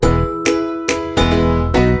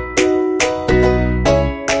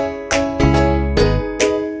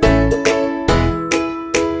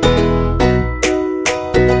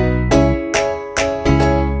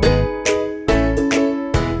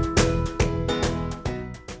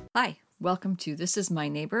Hi, welcome to This Is My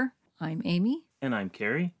Neighbor. I'm Amy. And I'm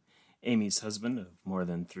Carrie, Amy's husband of more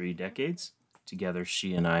than 3 decades. Together,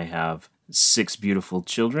 she and I have 6 beautiful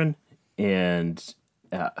children and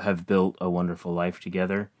have built a wonderful life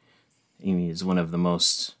together. Amy is one of the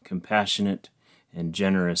most compassionate and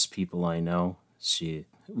generous people I know. She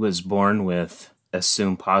was born with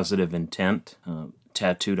assume positive intent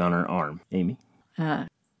tattooed on her arm. Amy?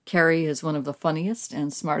 Carrie is one of the funniest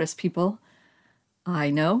and smartest people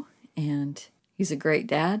I know, and he's a great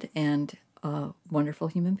dad and a wonderful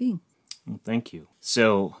human being. Well, thank you.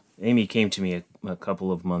 So, Amy came to me a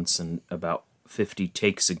couple of months and about 50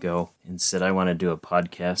 takes ago and said, I want to do a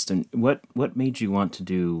podcast. And what made you want to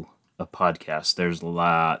do a podcast? There's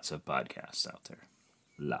lots of podcasts out there.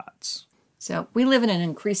 Lots. So we live in an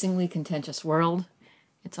increasingly contentious world.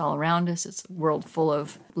 It's all around us. It's a world full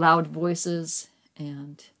of loud voices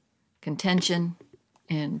and contention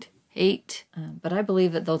and hate. But I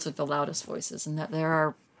believe that those are the loudest voices and that there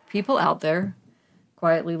are people out there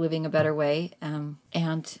quietly living a better way.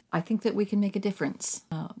 And I think that we can make a difference,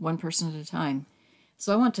 one person at a time.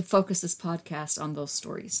 So I want to focus this podcast on those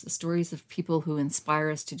stories, the stories of people who inspire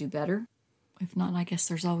us to do better. If not, I guess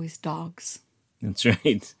there's always dogs. That's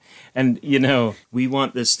right. And, we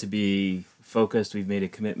want this to be focused. We've made a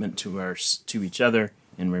commitment to each other,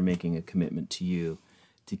 and we're making a commitment to you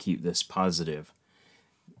to keep this positive.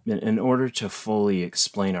 In order to fully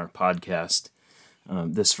explain our podcast,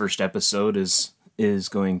 this first episode is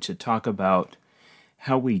going to talk about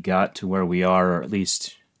how we got to where we are, or at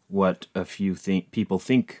least what a few people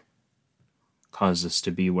think caused us to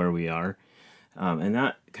be where we are. And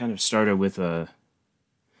that kind of started with an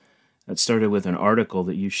article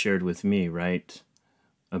that you shared with me, right?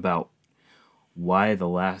 About why the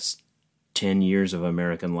last 10 years of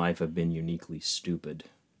American life have been uniquely stupid.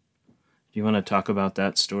 Do you want to talk about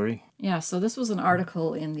that story? Yeah, so this was an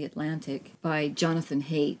article in The Atlantic by Jonathan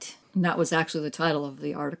Haidt. And that was actually the title of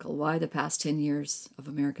the article, Why the Past 10 Years of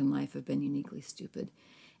American Life Have Been Uniquely Stupid.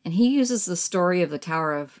 And he uses the story of the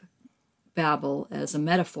Tower of Babel as a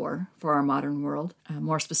metaphor for our modern world,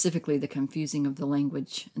 more specifically the confusing of the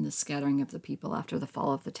language and the scattering of the people after the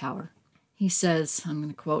fall of the tower. He says, I'm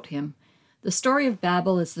going to quote him, "The story of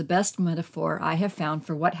Babel is the best metaphor I have found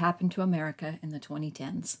for what happened to America in the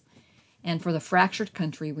 2010s, and for the fractured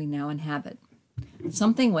country we now inhabit.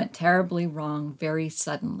 Something went terribly wrong very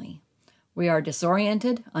suddenly. We are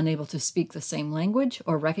disoriented, unable to speak the same language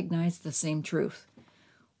or recognize the same truth.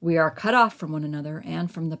 We are cut off from one another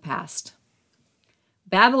and from the past.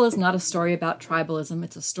 Babel is not a story about tribalism,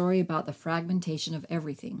 it's a story about the fragmentation of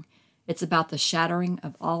everything. It's about the shattering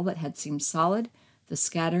of all that had seemed solid, the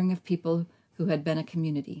scattering of people who had been a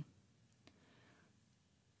community."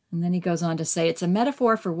 And then he goes on to say, it's a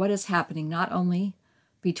metaphor for what is happening not only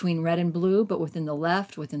between red and blue, but within the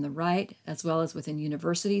left, within the right, as well as within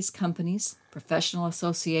universities, companies, professional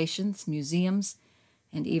associations, museums,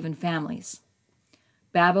 and even families.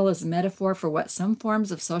 Babel is a metaphor for what some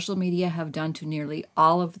forms of social media have done to nearly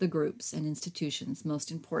all of the groups and institutions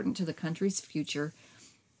most important to the country's future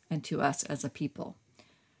and to us as a people.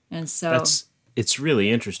 And so it's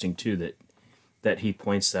really interesting too that he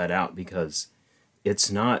points that out, because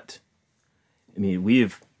it's not,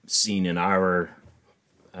 we've seen in our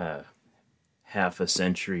half a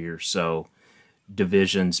century or so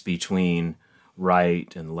divisions between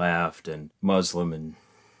right and left and Muslim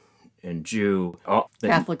and Jew.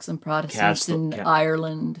 Catholics and Protestants in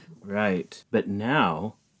Ireland. Right. But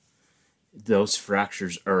now those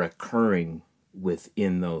fractures are occurring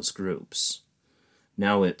within those groups.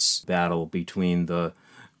 Now it's battle between the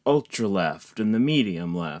ultra left and the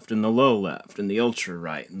medium left and the low left and the ultra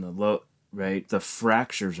right and the low right. The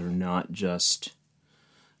fractures are not just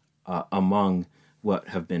among what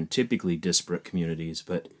have been typically disparate communities,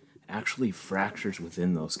 but actually fractures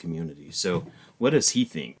within those communities. So what does he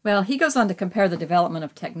think? Well, he goes on to compare the development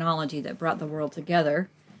of technology that brought the world together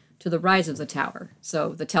to the rise of the tower.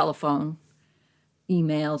 So the telephone,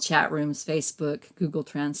 email, chat rooms, Facebook, Google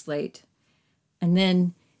Translate. And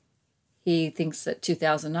then he thinks that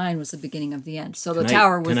 2009 was the beginning of the end. So the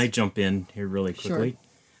tower was... Can I jump in here really quickly? Sure.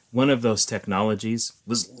 One of those technologies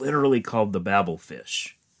was literally called the Babel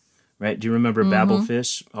fish, right? Do you remember Babel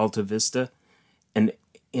fish, Alta Vista? And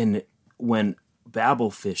when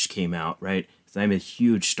Babel fish came out, right? I'm a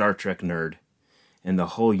huge Star Trek nerd, and the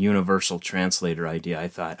whole universal translator idea, I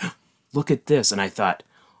thought, look at this. And I thought,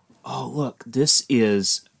 oh, look, this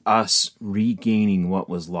is us regaining what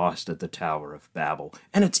was lost at the Tower of Babel.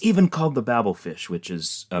 And it's even called the Babel fish, which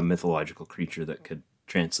is a mythological creature that could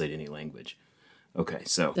translate any language. Okay,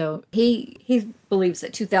 so he believes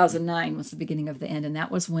that 2009 was the beginning of the end, and that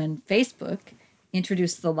was when Facebook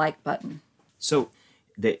introduced the like button. So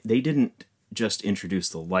they didn't just introduce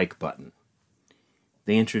the like button.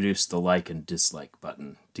 They introduced the like and dislike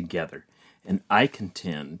button together. And I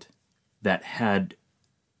contend that had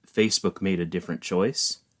Facebook made a different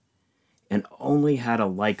choice and only had a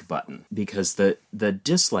like button, because the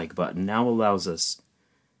dislike button now allows us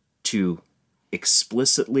to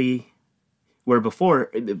explicitly, where before,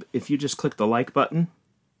 if you just click the like button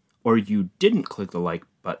or you didn't click the like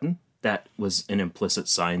button, that was an implicit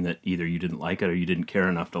sign that either you didn't like it or you didn't care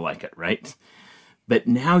enough to like it, right? But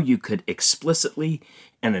now you could explicitly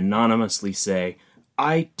and anonymously say,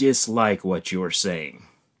 I dislike what you're saying.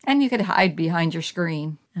 And you could hide behind your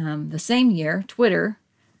screen. The same year, Twitter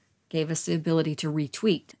gave us the ability to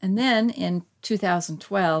retweet. And then in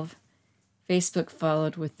 2012, Facebook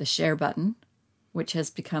followed with the share button, which has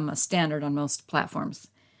become a standard on most platforms.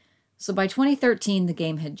 So by 2013, the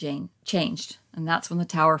game had changed, and that's when the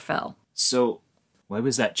tower fell. So why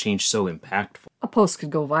was that change so impactful? A post could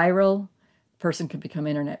go viral, a person could become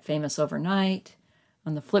internet famous overnight.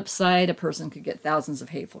 On the flip side, a person could get thousands of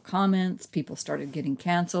hateful comments. People started getting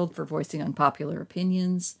canceled for voicing unpopular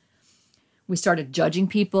opinions. We started judging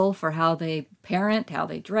people for how they parent, how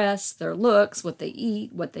they dress, their looks, what they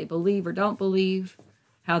eat, what they believe or don't believe,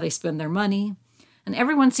 how they spend their money. And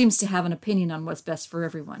everyone seems to have an opinion on what's best for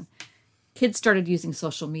everyone. Kids started using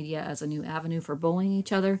social media as a new avenue for bullying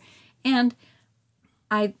each other. And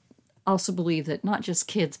I also believe that not just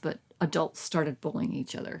kids, but adults started bullying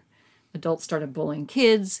each other. Adults started bullying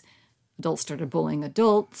kids. Adults started bullying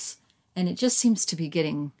adults. And it just seems to be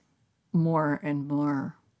getting more and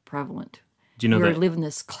more prevalent. Do you know We're that? living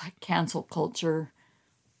this cancel culture.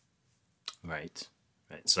 Right.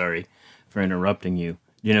 Sorry for interrupting you.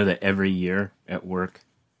 You know that every year at work,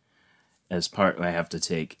 as part, I have to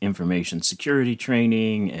take information security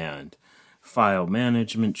training and file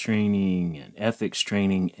management training and ethics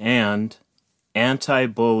training and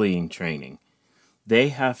anti-bullying training. They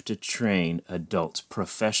have to train adults,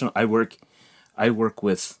 professional. I work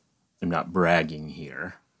with, I'm not bragging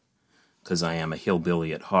here because I am a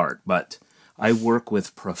hillbilly at heart, but I work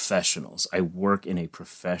with professionals. I work in a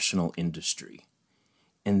professional industry.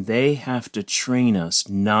 And they have to train us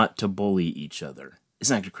not to bully each other.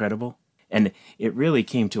 Isn't that incredible? And it really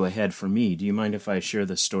came to a head for me. Do you mind if I share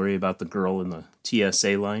the story about the girl in the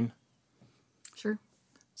TSA line? Sure.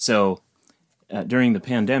 So during the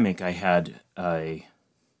pandemic, I had a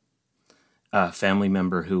family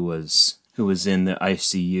member who was in the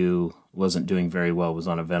ICU, wasn't doing very well, was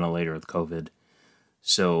on a ventilator with COVID.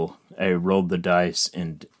 So I rolled the dice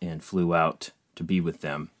and flew out to be with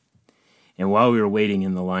them. And while we were waiting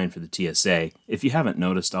in the line for the TSA, if you haven't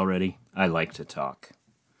noticed already, I like to talk.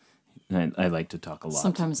 I like to talk a lot.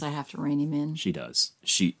 Sometimes I have to rein him in. She does.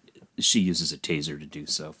 She uses a taser to do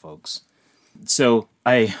so, folks. So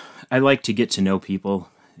I like to get to know people.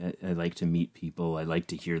 I like to meet people. I like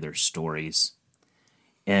to hear their stories.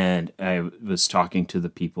 And I was talking to the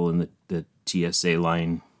people in the TSA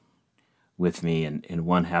line with me, and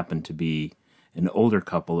one happened to be an older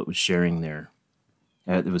couple that was sharing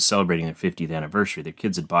that was celebrating their 50th anniversary. Their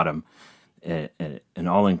kids had bought them an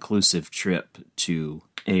all-inclusive trip to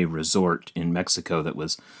a resort in Mexico that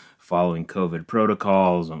was following COVID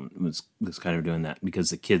protocols and was kind of doing that because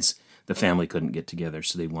the family couldn't get together,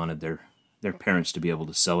 so they wanted their parents to be able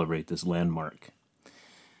to celebrate this landmark.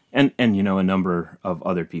 And a number of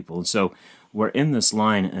other people. And so we're in this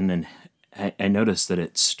line, and then I notice that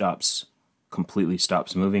it completely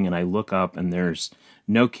stops moving, and I look up, and there's,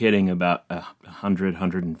 no kidding, about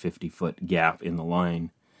 150 foot gap in the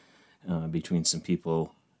line between some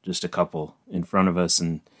people, just a couple in front of us,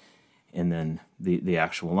 and then the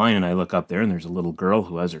actual line. And I look up there, and there's a little girl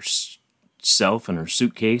who has herself and her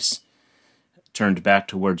suitcase turned back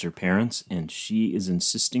towards her parents, and she is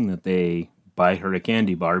insisting that they buy her a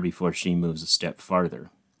candy bar before she moves a step farther.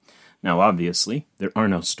 Now, obviously, there are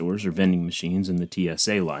no stores or vending machines in the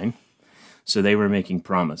TSA line, so they were making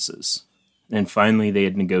promises. And finally, they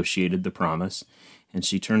had negotiated the promise, and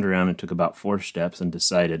she turned around and took about 4 steps and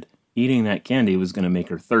decided eating that candy was going to make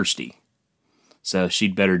her thirsty. So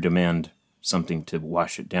she'd better demand something to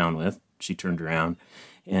wash it down with. She turned around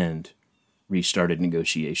and restarted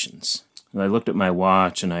negotiations. And I looked at my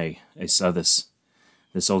watch, and I saw this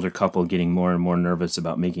older couple getting more and more nervous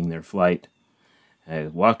about making their flight. I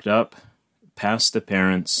walked up, past the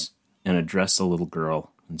parents, and addressed the little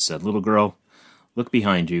girl and said, "Little girl, look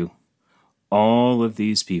behind you. All of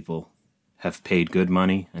these people have paid good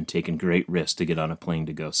money and taken great risks to get on a plane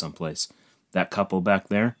to go someplace. That couple back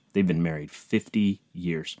there, they've been married 50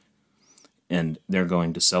 years, and they're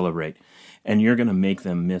going to celebrate. And you're going to make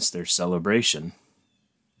them miss their celebration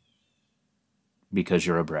because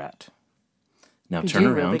you're a brat. Now Did turn you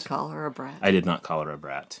around. really call her a brat? I did not call her a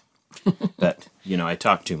brat. But, I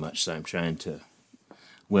talk too much, so I'm trying to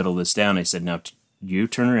whittle this down. I said, now you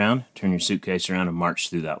turn around, turn your suitcase around, and march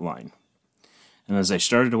through that line. And as I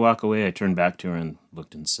started to walk away, I turned back to her and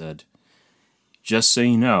looked and said, just so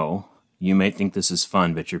you know, you may think this is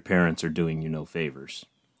fun, but your parents are doing you no favors.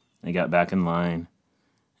 I got back in line,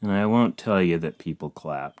 and I won't tell you that people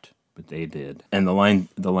clapped, but they did. And the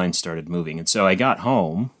line started moving. And so I got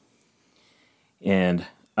home, and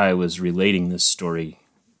I was relating this story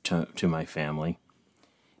to my family.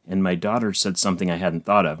 And my daughter said something I hadn't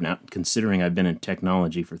thought of. Now, considering I've been in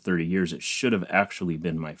technology for 30 years, it should have actually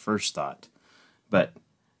been my first thought. But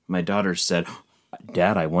my daughter said,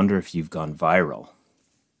 Dad, I wonder if you've gone viral.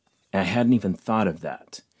 And I hadn't even thought of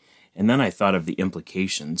that. And then I thought of the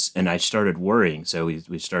implications, and I started worrying. So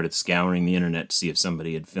we started scouring the internet to see if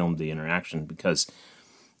somebody had filmed the interaction because,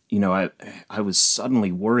 I was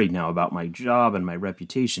suddenly worried now about my job and my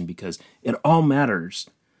reputation because it all matters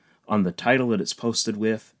on the title that it's posted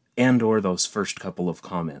with and or those first couple of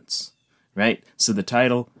comments, right? So the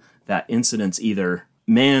title, that incident's either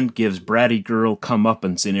man gives bratty girl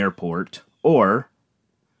comeuppance in airport or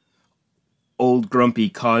old grumpy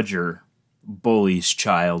codger bullies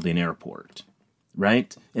child in airport,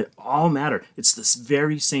 right? It all matters. It's this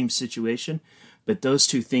very same situation, but those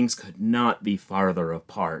two things could not be farther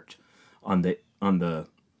apart on the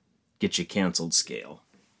get you canceled scale.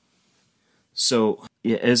 So,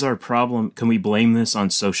 is our problem, can we blame this on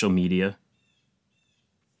social media?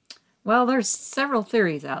 Well, there's several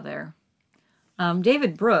theories out there.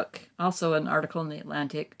 David Brooke, also an article in The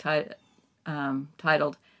Atlantic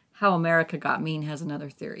titled How America Got Mean, has another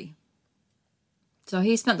theory. So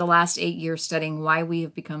he spent the last 8 years studying why we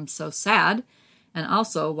have become so sad and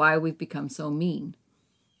also why we've become so mean.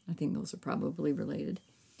 I think those are probably related.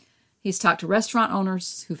 He's talked to restaurant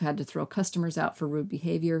owners who've had to throw customers out for rude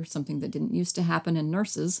behavior, something that didn't used to happen, and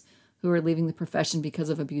nurses who are leaving the profession because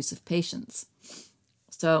of abusive patients.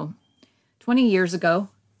 So, 20 years ago,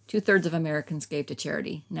 2/3 of Americans gave to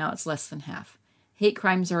charity. Now it's less than half. Hate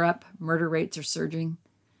crimes are up. Murder rates are surging.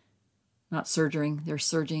 Not surging, they're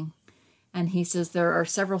surging. And he says there are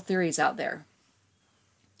several theories out there.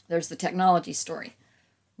 There's the technology story,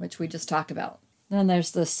 which we just talked about. Then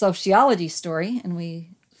there's the sociology story, and we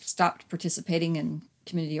stopped participating in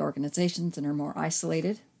community organizations and are more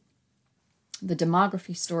isolated. The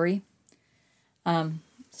demography story.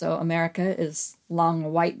 So America is long a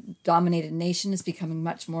white-dominated nation, is becoming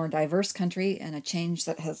much more diverse country, and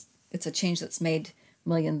it's a change that's made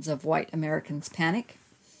millions of white Americans panic.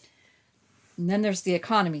 And then there's the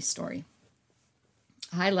economy story.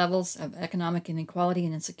 High levels of economic inequality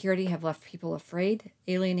and insecurity have left people afraid,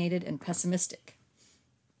 alienated, and pessimistic.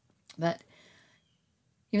 But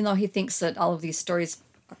even though he thinks that all of these stories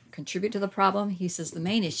contribute to the problem, he says the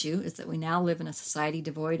main issue is that we now live in a society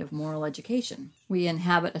devoid of moral education. We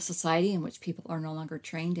inhabit a society in which people are no longer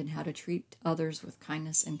trained in how to treat others with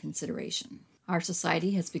kindness and consideration. Our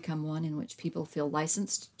society has become one in which people feel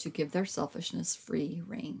licensed to give their selfishness free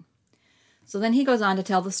rein. So then he goes on to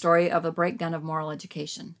tell the story of a breakdown of moral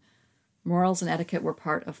education. Morals and etiquette were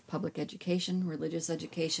part of public education, religious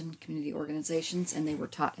education, community organizations, and they were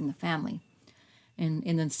taught in the family. And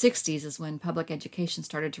in the 60s is when public education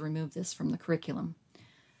started to remove this from the curriculum.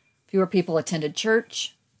 Fewer people attended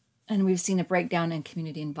church, and we've seen a breakdown in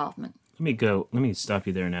community involvement. Let me stop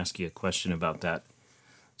you there and ask you a question about that.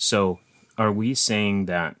 So, are we saying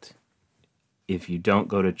that if you don't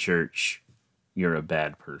go to church, you're a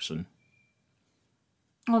bad person?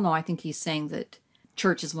 Oh, no, I think he's saying that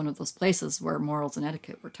church is one of those places where morals and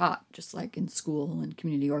etiquette were taught, just like in school and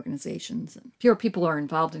community organizations. And fewer people are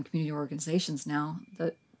involved in community organizations now,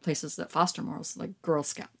 the places that foster morals, like Girl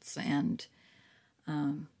Scouts and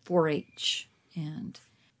 4-H and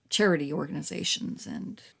charity organizations.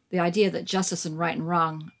 And the idea that justice and right and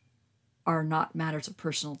wrong are not matters of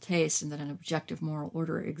personal taste and that an objective moral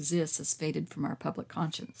order exists has faded from our public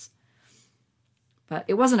conscience. But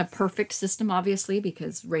it wasn't a perfect system, obviously,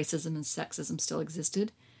 because racism and sexism still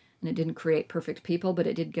existed, and it didn't create perfect people, but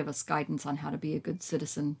it did give us guidance on how to be a good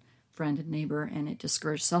citizen, friend, and neighbor, and it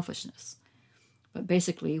discouraged selfishness. But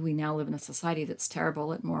basically, we now live in a society that's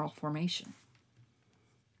terrible at moral formation.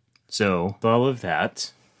 So, with all of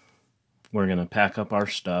that, we're going to pack up our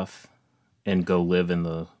stuff and go live in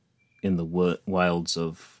the wilds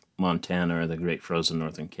of Montana or the Great Frozen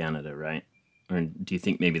Northern Canada, right? Or do you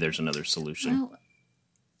think maybe there's another solution? Well,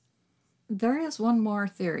 there is one more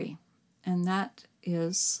theory, and that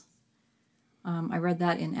is, I read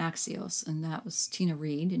that in Axios, and that was Tina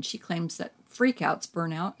Reed, and she claims that freakouts,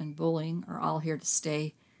 burnout, and bullying are all here to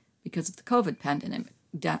stay because of the COVID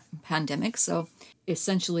pandemic. So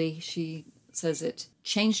essentially, she says it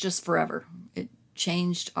changed us forever. It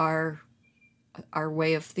changed our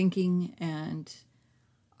way of thinking and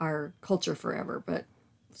our culture forever. But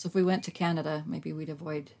so if we went to Canada, maybe we'd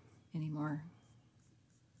avoid any more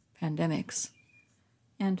pandemics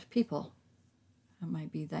and people. That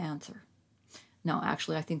might be the answer. No,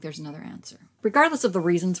 actually, I think there's another answer. Regardless of the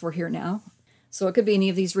reasons we're here now, so it could be any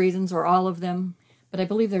of these reasons or all of them, but I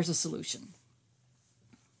believe there's a solution.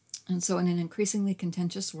 And so in an increasingly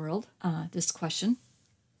contentious world, this question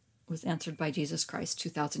was answered by Jesus Christ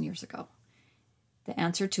 2,000 years ago. The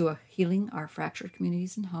answer to healing our fractured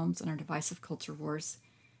communities and homes and our divisive culture wars,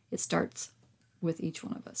 it starts with each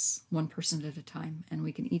one of us, one person at a time, and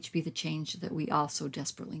we can each be the change that we all so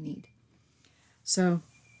desperately need. So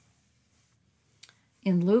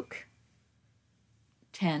in Luke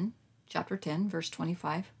 10, chapter 10, verse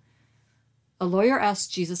 25, a lawyer asks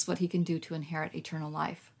Jesus what he can do to inherit eternal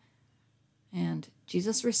life. And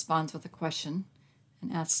Jesus responds with a question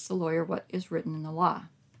and asks the lawyer what is written in the law.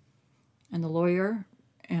 And the lawyer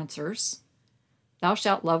answers, "Thou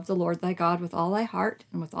shalt love the Lord thy God with all thy heart,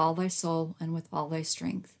 and with all thy soul, and with all thy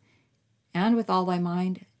strength, and with all thy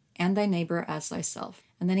mind, and thy neighbor as thyself."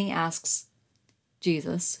 And then he asks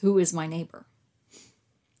Jesus, "Who is my neighbor?"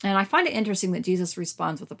 And I find it interesting that Jesus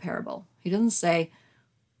responds with a parable. He doesn't say,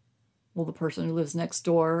 well, the person who lives next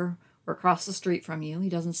door or across the street from you. He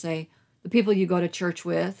doesn't say the people you go to church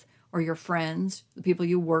with or your friends, the people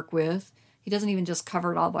you work with. He doesn't even just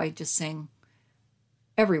cover it all by just saying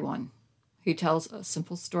everyone. He tells a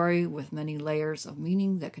simple story with many layers of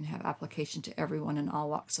meaning that can have application to everyone in all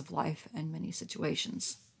walks of life and many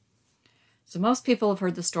situations. So most people have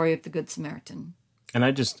heard the story of the Good Samaritan. And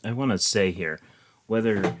I want to say here,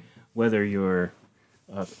 whether you're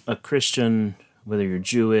a Christian, whether you're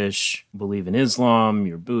Jewish, believe in Islam,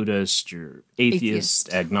 you're Buddhist, you're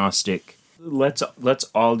atheist, agnostic, let's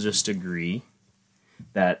all just agree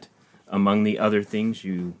that among the other things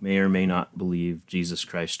you may or may not believe Jesus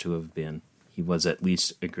Christ to have been, he was at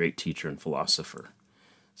least a great teacher and philosopher.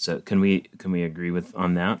 So can we agree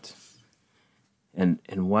on that? And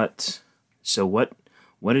what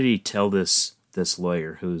did he tell this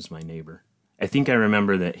lawyer, who's my neighbor? I think I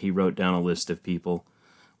remember that he wrote down a list of people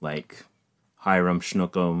like Hiram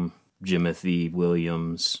Schnookum, Jimothy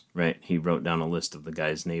Williams, right? He wrote down a list of the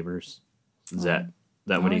guy's neighbors. Is that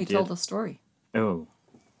what he did? He told a story. Oh.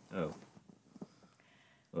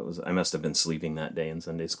 I must have been sleeping that day in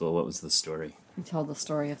Sunday school. What was the story? He told the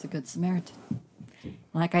story of the Good Samaritan.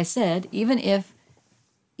 Like I said, even if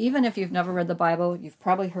you've never read the Bible, you've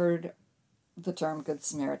probably heard the term Good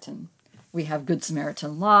Samaritan. We have Good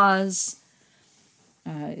Samaritan laws.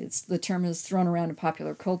 The term is thrown around in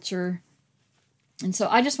popular culture. And so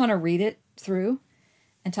I just want to read it through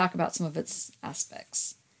and talk about some of its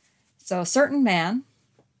aspects. So a certain man,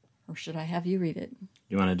 or should I have you read it?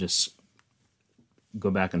 You want to just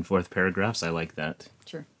go back and forth paragraphs? I like that.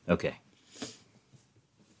 Sure. Okay.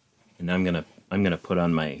 And I'm gonna put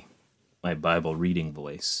on my Bible reading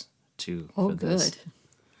voice too. Oh, good.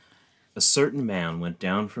 A certain man went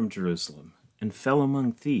down from Jerusalem and fell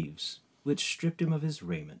among thieves, which stripped him of his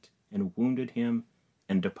raiment and wounded him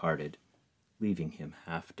and departed, leaving him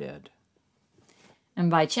half dead. And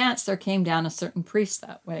by chance there came down a certain priest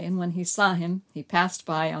that way, and when he saw him, he passed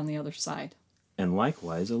by on the other side. And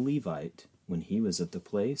likewise a Levite, when he was at the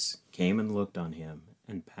place, came and looked on him,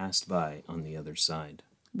 and passed by on the other side.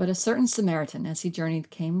 But a certain Samaritan, as he journeyed,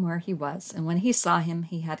 came where he was, and when he saw him,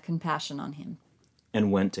 he had compassion on him.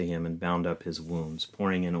 And went to him and bound up his wounds,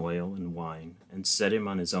 pouring in oil and wine, and set him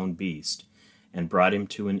on his own beast, and brought him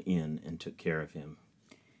to an inn, and took care of him.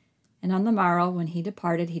 And on the morrow, when he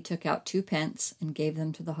departed, he took out 2 pence, and gave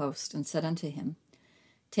them to the host, and said unto him,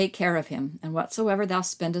 Take care of him, and whatsoever thou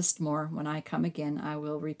spendest more, when I come again, I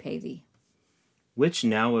will repay thee. Which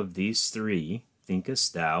now of these 3,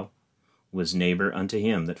 thinkest thou, was neighbor unto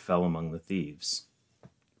him that fell among the thieves?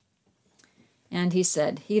 And he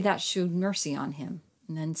said, He that shewed mercy on him.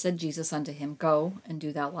 And then said Jesus unto him, Go, and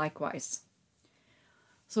do thou likewise.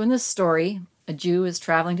 So in this story, a Jew is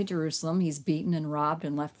traveling to Jerusalem. He's beaten and robbed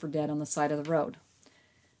and left for dead on the side of the road.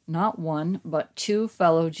 Not one, but 2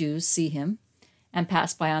 fellow Jews see him and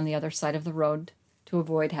pass by on the other side of the road to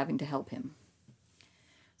avoid having to help him.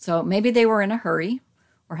 So maybe they were in a hurry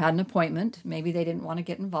or had an appointment. Maybe they didn't want to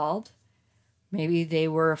get involved. Maybe they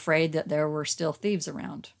were afraid that there were still thieves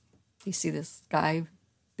around. You see this guy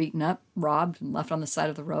beaten up, robbed, and left on the side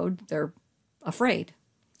of the road. They're afraid.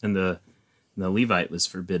 And the Levite was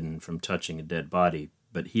forbidden from touching a dead body,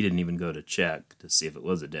 but he didn't even go to check to see if it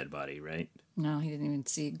was a dead body, right? No, he didn't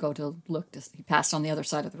even go to look. He passed on the other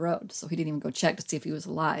side of the road, so he didn't even go check to see if he was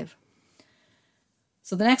alive.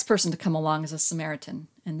 So the next person to come along is a Samaritan,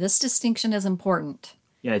 and this distinction is important.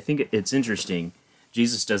 Yeah, I think it's interesting.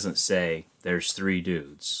 Jesus doesn't say there's three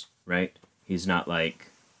dudes, right? He's not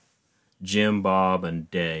like Jim, Bob, and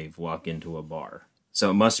Dave walk into a bar. So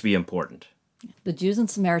it must be important. The Jews and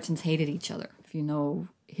Samaritans hated each other. If you know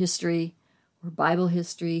history or Bible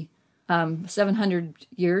history, 700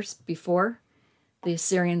 years before, the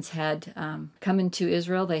Assyrians had come into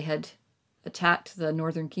Israel. They had attacked the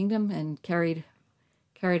northern kingdom and carried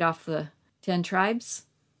off the 10 tribes.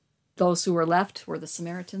 Those who were left were the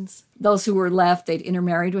Samaritans. Those who were left, they'd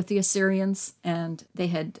intermarried with the Assyrians, and they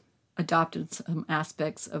had adopted some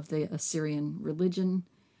aspects of the Assyrian religion.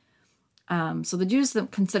 So the Jews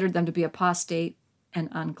considered them to be apostate and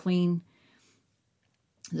unclean.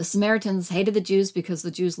 The Samaritans hated the Jews because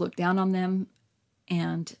the Jews looked down on them,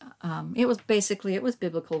 and it was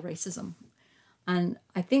biblical racism. And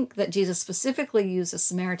I think that Jesus specifically used a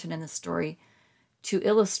Samaritan in the story to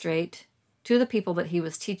illustrate to the people that he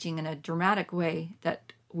was teaching in a dramatic way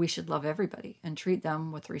that we should love everybody and treat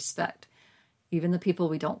them with respect. Even the people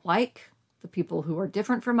we don't like, the people who are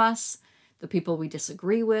different from us, the people we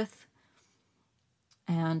disagree with.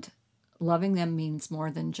 And loving them means more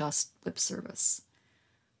than just lip service.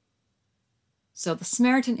 So the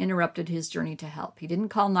Samaritan interrupted his journey to help. He didn't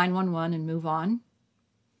call 911 and move on.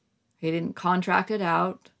 He didn't contract it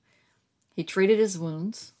out. He treated his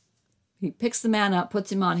wounds. He picks the man up,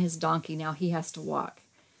 puts him on his donkey. Now he has to walk.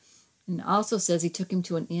 And it also says he took him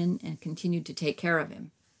to an inn and continued to take care of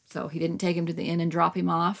him. So he didn't take him to the inn and drop him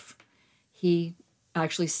off. He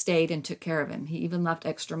actually stayed and took care of him. He even left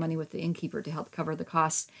extra money with the innkeeper to help cover the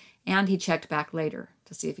costs. And he checked back later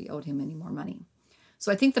to see if he owed him any more money.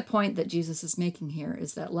 So I think the point that Jesus is making here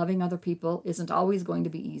is that loving other people isn't always going to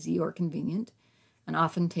be easy or convenient, and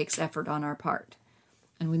often takes effort on our part.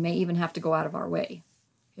 And we may even have to go out of our way.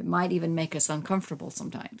 It might even make us uncomfortable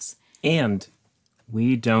sometimes. And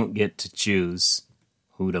we don't get to choose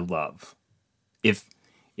who to love if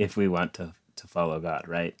we want to follow God,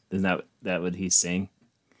 right? Isn't that what he's saying?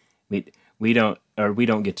 We don't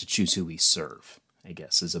get to choose who we serve, I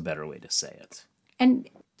guess is a better way to say it. And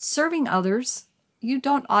serving others, you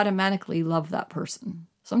don't automatically love that person.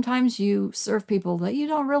 Sometimes you serve people that you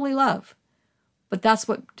don't really love, but that's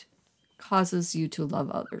what causes you to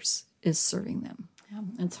love others, is serving them.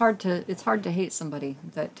 It's hard to hate somebody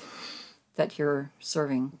that you're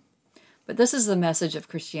serving. But this is the message of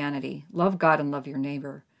Christianity. Love God and love your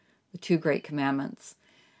neighbor, the two great commandments.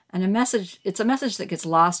 And it's a message that gets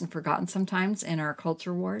lost and forgotten sometimes in our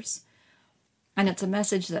culture wars. And it's a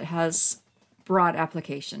message that has broad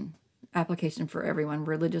application for everyone,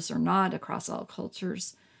 religious or not, across all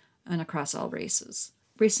cultures and across all races.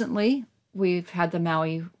 Recently, we've had the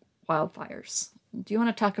Maui wildfires. Do you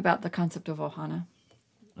want to talk about the concept of Ohana?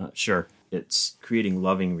 Sure. It's creating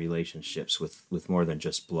loving relationships with more than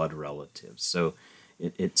just blood relatives. So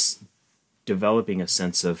it's developing a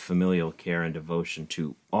sense of familial care and devotion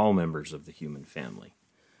to all members of the human family.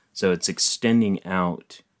 So it's extending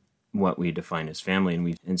out what we define as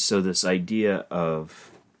family. And so this idea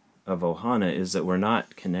of Ohana is that we're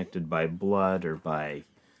not connected by blood or by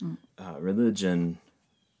religion.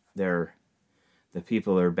 The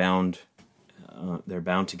people are bound. They're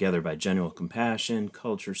bound together by genuine compassion,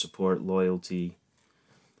 culture, support, loyalty.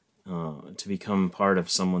 To become part of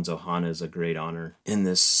someone's Ohana is a great honor. And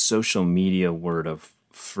this social media word of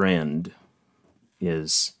friend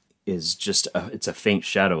is just it's a faint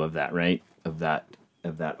shadow of that, right? Of that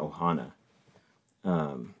Ohana.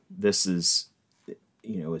 This is,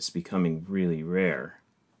 it's becoming really rare,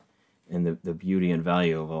 and the beauty and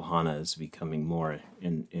value of Ohana is becoming more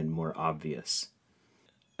and more obvious.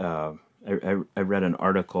 I read an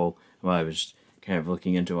article while I was kind of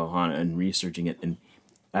looking into Ohana and researching it, and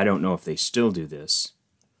I don't know if they still do this,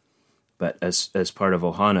 but as part of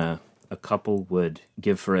Ohana, a couple would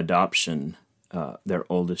give for adoption their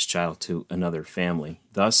oldest child to another family,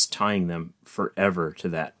 thus tying them forever to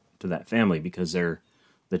that family, because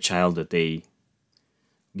the child that they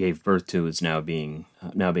gave birth to is now being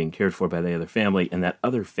cared for by the other family, and that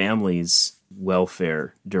other family's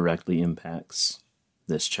welfare directly impacts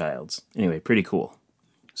this child's. Anyway, pretty cool.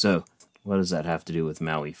 So, what does that have to do with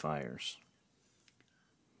Maui fires?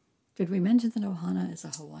 Did we mention that Ohana is a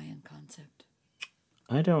Hawaiian concept?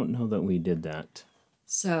 I don't know that we did that.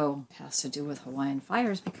 So, it has to do with Hawaiian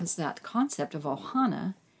fires because that concept of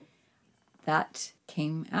Ohana, that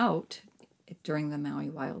came out during the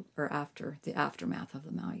Maui after the aftermath of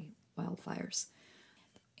the Maui wildfires.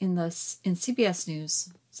 in CBS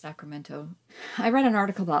News, Sacramento, I read an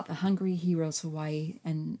article about the Hungry Heroes Hawaii,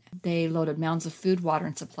 and they loaded mounds of food, water,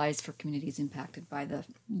 and supplies for communities impacted by the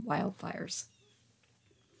wildfires.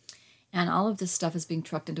 And all of this stuff is being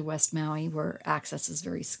trucked into West Maui, where access is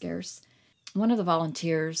very scarce. One of the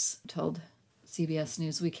volunteers told CBS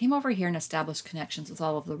News, "We came over here and established connections with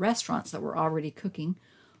all of the restaurants that were already cooking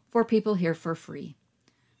for people here for free."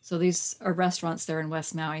 So these are restaurants there in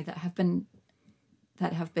West Maui that have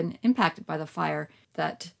been impacted by the fire,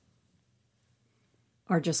 that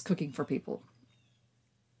are just cooking for people,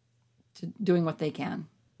 doing what they can.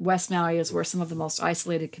 West Maui is where some of the most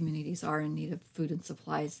isolated communities are in need of food and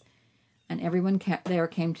supplies, and everyone there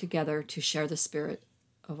came together to share the spirit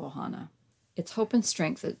of Ohana. It's hope and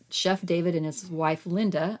strength that Chef David and his wife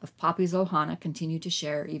Linda of Poppy's Ohana continue to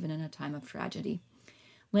share even in a time of tragedy.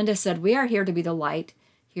 Linda said, "We are here to be the light,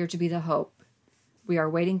 here to be the hope. We are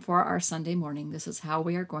waiting for our Sunday morning. This is how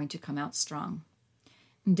we are going to come out strong."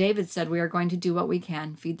 And David said, "We are going to do what we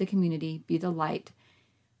can, feed the community, be the light.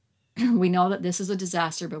 We know that this is a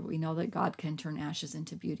disaster, but we know that God can turn ashes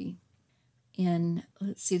into beauty."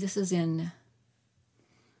 This is in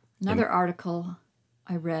another article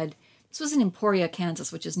I read. This was in Emporia,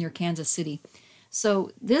 Kansas, which is near Kansas City.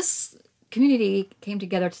 So this community came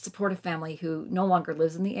together to support a family who no longer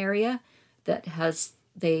lives in the area,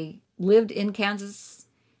 they lived in Kansas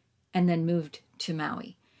and then moved to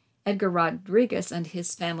Maui. Edgar Rodriguez and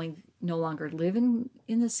his family no longer live in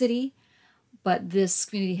the city, but this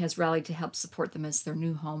community has rallied to help support them as their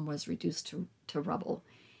new home was reduced to rubble.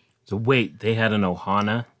 So wait, they had an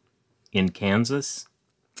Ohana in Kansas?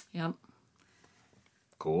 Yep.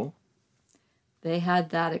 Cool. They had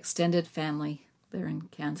that extended family there in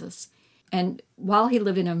Kansas. And while he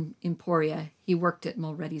lived in Emporia, he worked at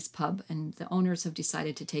Mulready's Pub, and the owners have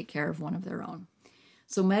decided to take care of one of their own.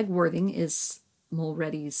 So Meg Worthing is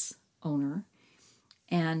Mulready's owner,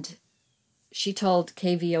 and she told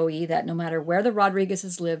KVOE that no matter where the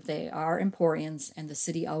Rodriguezes live, they are Emporians, and the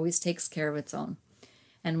city always takes care of its own.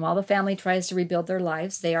 And while the family tries to rebuild their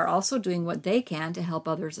lives, they are also doing what they can to help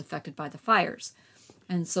others affected by the fires.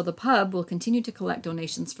 And so the pub will continue to collect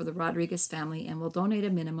donations for the Rodriguez family and will donate a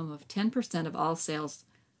minimum of 10% of all sales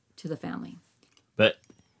to the family. But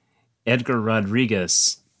Edgar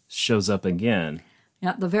Rodriguez shows up again.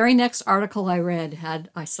 Yeah, the very next article I read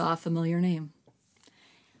I saw a familiar name.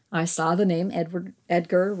 I saw the name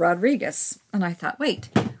Edgar Rodriguez, and I thought, wait,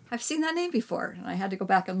 I've seen that name before. And I had to go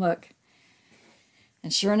back and look.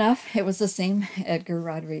 And sure enough, it was the same Edgar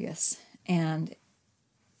Rodriguez. And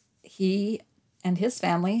he and his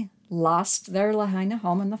family lost their Lahaina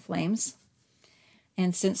home in the flames.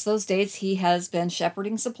 And since those days, he has been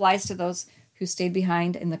shepherding supplies to those who stayed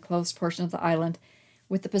behind in the closed portion of the island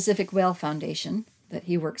with the Pacific Whale Foundation that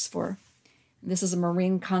he works for. This is a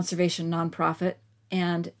marine conservation nonprofit,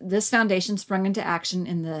 and this foundation sprung into action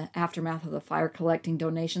in the aftermath of the fire, collecting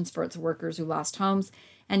donations for its workers who lost homes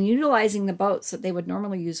and utilizing the boats that they would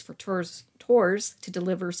normally use for tours to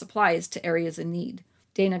deliver supplies to areas in need.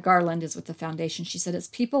 Dana Garland is with the foundation. She said, "It's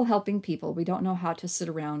people helping people. We don't know how to sit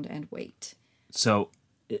around and wait." So,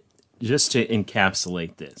 just to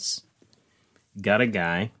encapsulate this, got a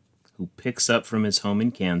guy who picks up from his home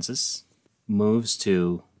in Kansas, moves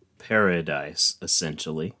to paradise,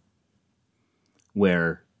 essentially,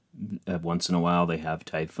 where once in a while they have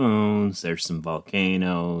typhoons, there's some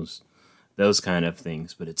volcanoes, those kind of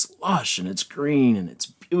things. But it's lush, and it's green, and it's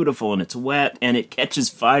beautiful, and it's wet, and it catches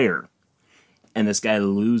fire. And this guy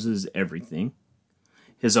loses everything.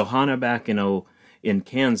 His Ohana back in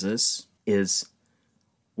Kansas is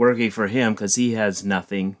working for him because he has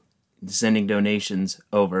nothing, sending donations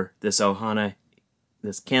over this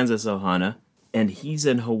Kansas Ohana. And he's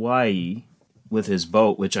in Hawaii with his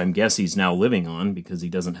boat, which I'm guess he's now living on because he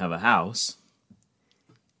doesn't have a house.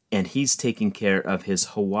 And he's taking care of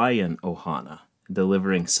his Hawaiian Ohana,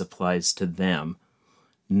 delivering supplies to them,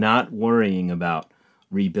 not worrying about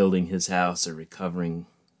rebuilding his house or recovering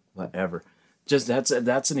whatever. Just that's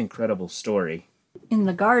an incredible story. In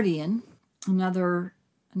The Guardian, another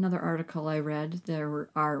article I read, there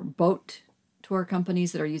are boat tour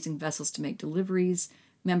companies that are using vessels to make deliveries.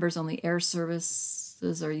 Members-only air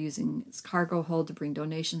services are using its cargo hold to bring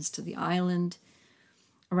donations to the island.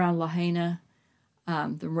 Around Lahaina,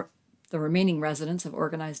 the remaining residents have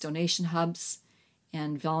organized donation hubs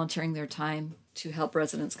and volunteering their time to help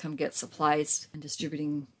residents come get supplies and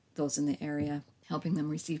distributing those in the area, helping them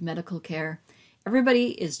receive medical care.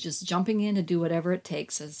 Everybody is just jumping in to do whatever it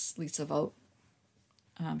takes, says Lisa Vogt.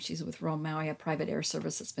 She's with Rome Maui, a private air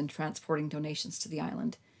service that's been transporting donations to the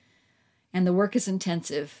island. And the work is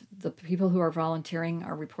intensive. The people who are volunteering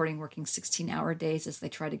are reporting working 16-hour days as they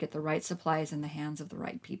try to get the right supplies in the hands of the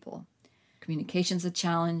right people. Communication's a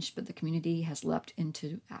challenge, but the community has leapt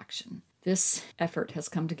into action. This effort has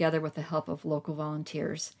come together with the help of local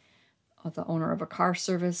volunteers. The owner of a car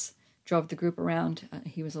service drove the group around.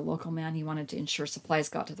 He was a local man. He wanted to ensure supplies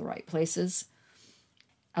got to the right places.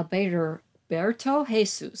 Alberto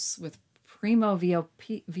Jesus with Primo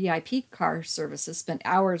VIP car services spent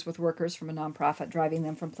hours with workers from a nonprofit driving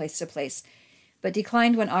them from place to place, but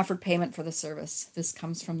declined when offered payment for the service. This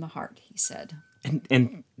comes from the heart, he said.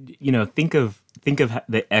 And you know, think of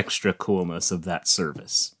the extra coolness of that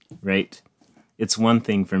service, right? It's one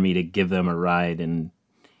thing for me to give them a ride in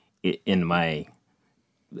my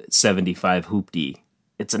 75 hoopty.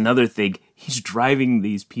 It's another thing. He's driving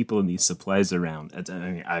these people and these supplies around. I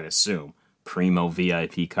mean, I assume Primo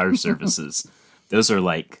VIP car services. Those are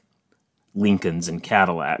like Lincolns and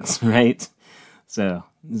Cadillacs, right? So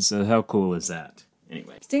how cool is that?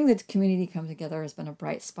 Anyway, seeing the community come together has been a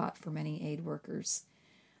bright spot for many aid workers.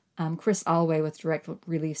 Chris Allway with Direct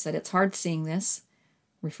Relief said, "It's hard seeing this,"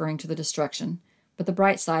 referring to the destruction, but the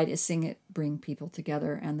bright side is seeing it bring people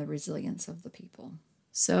together and the resilience of the people.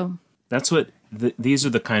 So that's what these are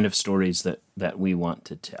the kind of stories that we want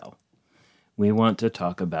to tell. We want to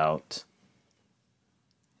talk about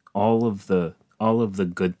all of the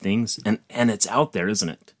good things, and it's out there, isn't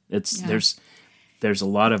it? There's a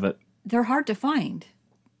lot of it. They're hard to find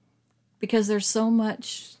because there's so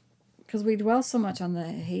much, because we dwell so much on the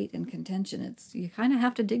hate and contention. You kind of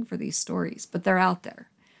have to dig for these stories, but they're out there.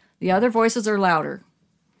 The other voices are louder.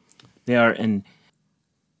 They are, and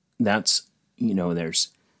that's, there's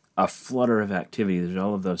a flutter of activity. There's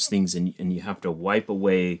all of those things, and you have to wipe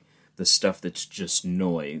away the stuff that's just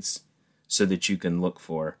noise so that you can look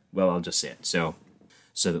for, well, I'll just say it, so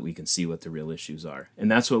that we can see what the real issues are. And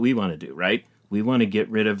that's what we want to do, right? We want to get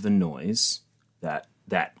rid of the noise, that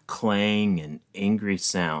clang and angry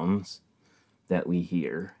sounds that we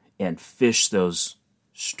hear, and fish those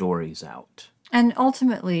stories out. And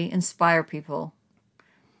ultimately inspire people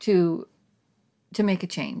to make a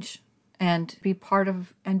change and be part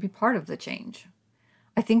of the change.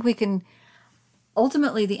 I think we can,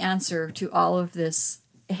 ultimately the answer to all of this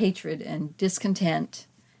hatred and discontent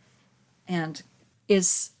and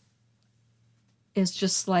is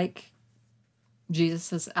just like Jesus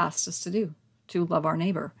has asked us to do, to love our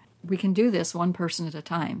neighbor. We can do this one person at a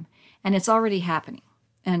time, and it's already happening.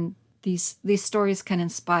 And these stories can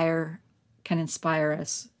inspire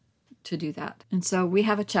us to do that. And so we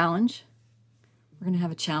have a challenge. We're going to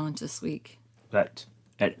have a challenge this week. But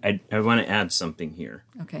I want to add something here.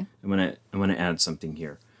 Okay. I want to add something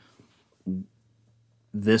here.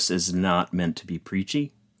 This is not meant to be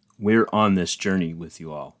preachy. We're on this journey with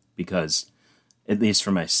you all because, at least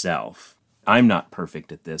for myself, I'm not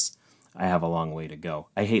perfect at this. I have a long way to go.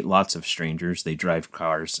 I hate lots of strangers. They drive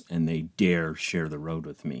cars and they dare share the road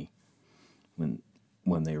with me when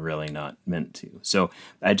they're really not meant to. So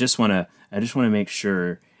I just want to make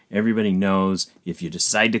sure everybody knows, if you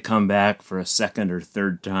decide to come back for a second or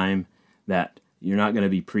third time, that you're not going to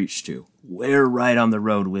be preached to. We're right on the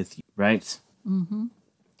road with you, right? Mm-hmm.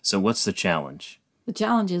 So what's the challenge? The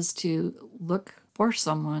challenge is to look for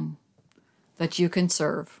someone that you can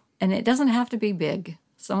serve. And it doesn't have to be big,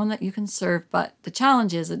 someone that you can serve, but the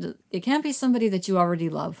challenge is it can't be somebody that you already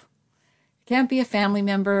love. It can't be a family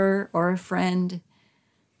member or a friend.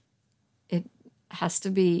 It has to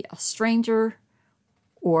be a stranger,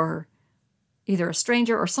 or either a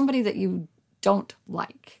stranger or somebody that you don't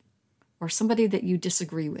like, or somebody that you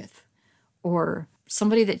disagree with, or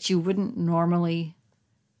somebody that you wouldn't normally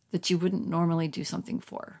do something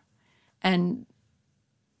for. And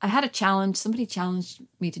I had a challenge. Somebody challenged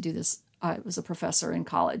me to do this. It was a professor in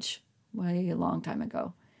college, way a long time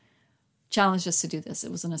ago. Challenged us to do this.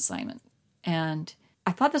 It was an assignment. And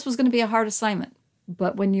I thought this was going to be a hard assignment.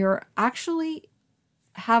 But when you're actually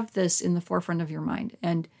have this in the forefront of your mind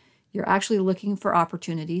and you're actually looking for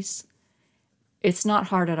opportunities, it's not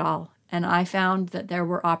hard at all. And I found that there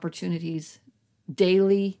were opportunities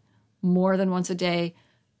daily, more than once a day.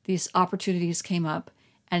 These opportunities came up,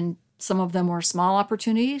 and some of them were small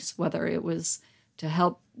opportunities, whether it was to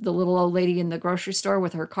help the little old lady in the grocery store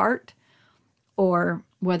with her cart, or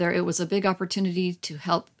whether it was a big opportunity to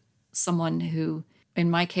help someone who, in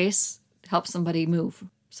my case, helped somebody move,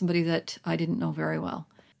 somebody that I didn't know very well.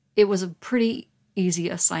 It was a pretty easy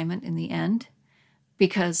assignment in the end,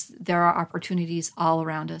 because there are opportunities all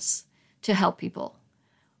around us to help people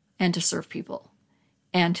and to serve people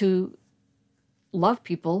and to love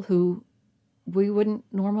people who we wouldn't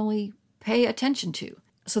normally pay attention to.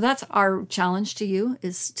 So that's our challenge to you,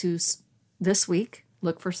 is to this week,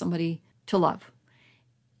 look for somebody to love.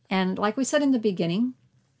 And like we said in the beginning,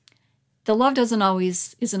 the love isn't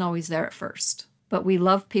always there at first, but we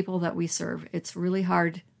love people that we serve. It's really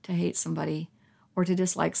hard to hate somebody or to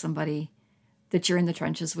dislike somebody that you're in the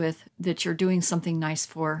trenches with, that you're doing something nice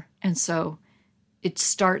for. And so it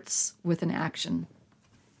starts with an action.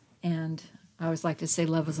 And I always like to say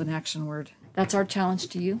love is an action word. That's our challenge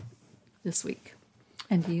to you this week.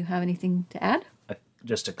 And do you have anything to add?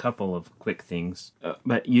 Just a couple of quick things.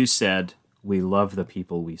 But you said we love the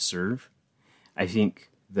people we serve. I think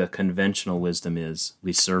the conventional wisdom is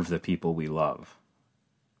we serve the people we love,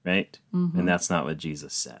 right? Mm-hmm. And that's not what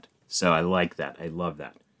Jesus said. So I like that. I love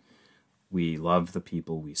that. We love the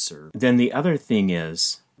people we serve. Then the other thing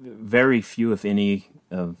is, very few, if any,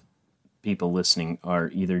 of people listening are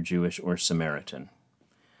either Jewish or Samaritan.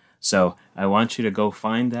 So I want you to go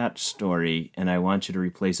find that story, and I want you to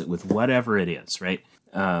replace it with whatever it is, right?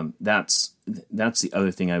 That's the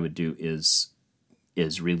other thing I would do is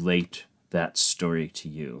relate that story to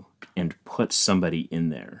you and put somebody in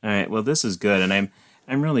there. All right. Well, this is good, and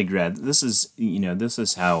I'm really glad. This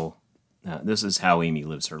is how Amy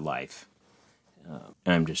lives her life.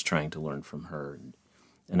 I'm just trying to learn from her,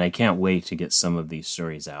 and I can't wait to get some of these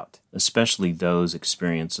stories out, especially those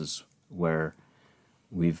experiences where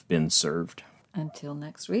we've been served. Until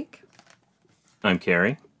next week. I'm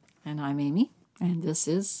Carrie. And I'm Amy. And this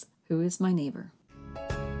is Who is My Neighbor?